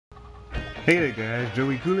Hey there guys,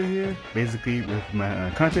 Joey Cooler here, basically with my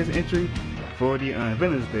contest entry for the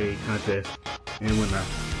Villians Day Contest and whatnot.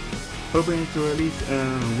 Hoping to at least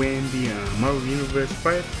win the Marvel Universe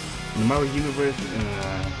fight, the Marvel Universe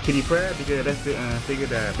Kitty Pryde, because that's the figure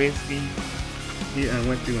that I basically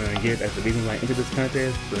went to get as the reason why I entered this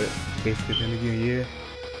contest, but basically then again, yeah.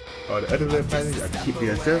 All the other little prizes I keep to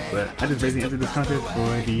yourself, but I just basically entered this contest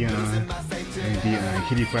for the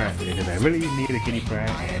Kitty Pryde because I really need a Kitty Pryde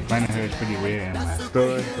and finding her is pretty rare in my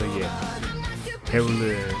store. So yeah, have a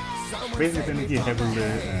little, basically have a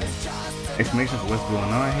little explanation for what's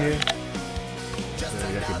going on here, so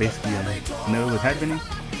you can basically know what's happening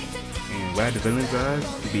and why the villains are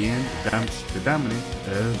being the dominant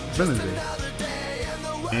of Villians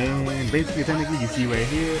Day. And basically, technically, you see right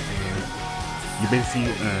here. You basically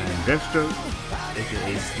Deathstroke,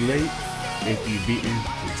 aka Slate, if you beating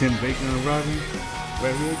Tim Bacon and Robin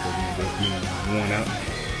right here, because he's basically worn out.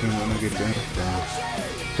 Couldn't want to get done, so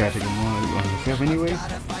try to take him on himself anyway.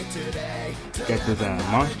 Got this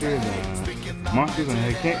monsters on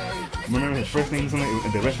the can't remember his first name,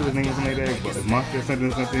 something, the rest of his name was something like that, but it's monster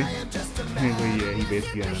something. Anyway, yeah, he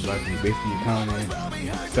basically basically pounding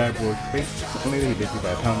Cyborg face. Only he basically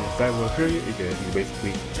by pounding Cyborg period, because he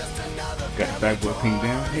basically got Cyborg pinned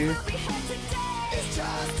down here.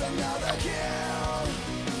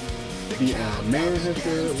 The man has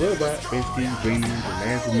the robot basically draining the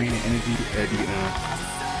last remaining energy of the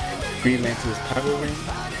Freelancer's power ring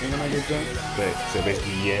and when I get done. But so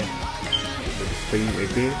basically, yeah, the display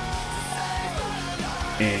right there.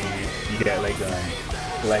 And you got like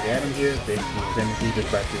Adam here, basically technically just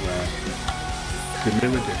about to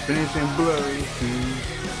deliver the finishing blow to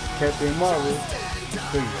Captain Marvel.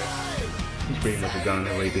 So yeah, he's pretty much a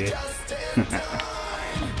goner right there.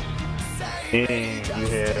 And you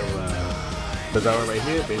have Bizarro right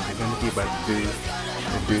here, basically technically about to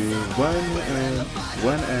do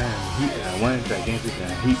one gigantic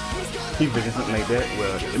heat vision, something like that.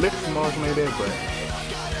 Well, it looks small, something like that, but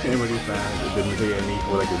can't really find the material need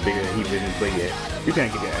for like a bigger heat vision. But yeah, you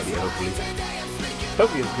can't get the idea.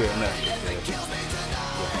 Hopefully it's good enough.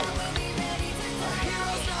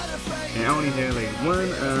 And I only have like one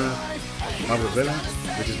Marvel villain,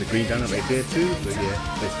 which is the Green Gunner right there too. So yeah,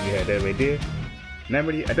 basically you have that right there. Not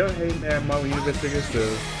really, I don't have Marvel Universe figures, so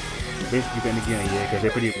basically then again, yeah, because they're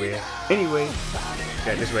pretty rare. Anyway,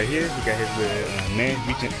 got this right here. He got his man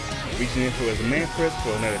reaching in for his man press for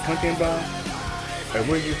another pumpkin bomb. I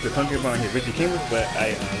would use the pumpkin bomb here, Richard Kimber, but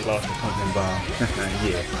I lost the pumpkin bomb.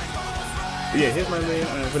 Yeah. But yeah, here's my little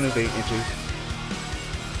Villians Day entry.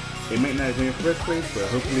 It might not win in first place, but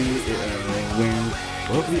hopefully it wins.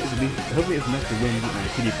 Well, hopefully it's enough to win the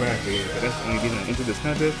Kitty Pryde figure. But that's the only reason I entered this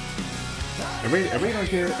contest. I really don't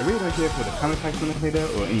care. I really don't care for the comic packs when I play that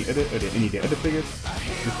or any of the other figures.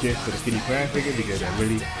 Just care for the Kitty Pryde figure because I've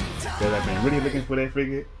been really looking for that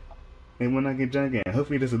figure. And when I get done again,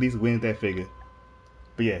 hopefully this at least wins that figure.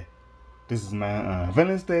 But yeah, this is my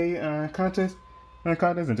Villians Day contest, and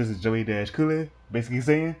this is Joey Cooler, basically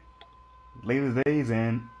saying, later days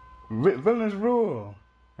and villains rule.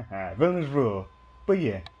 Villains rule. But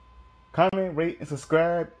yeah, comment, rate, and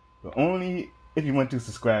subscribe. But only if you want to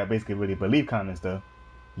subscribe, basically, really. But leave comments though.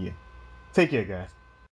 Yeah. Take care, guys.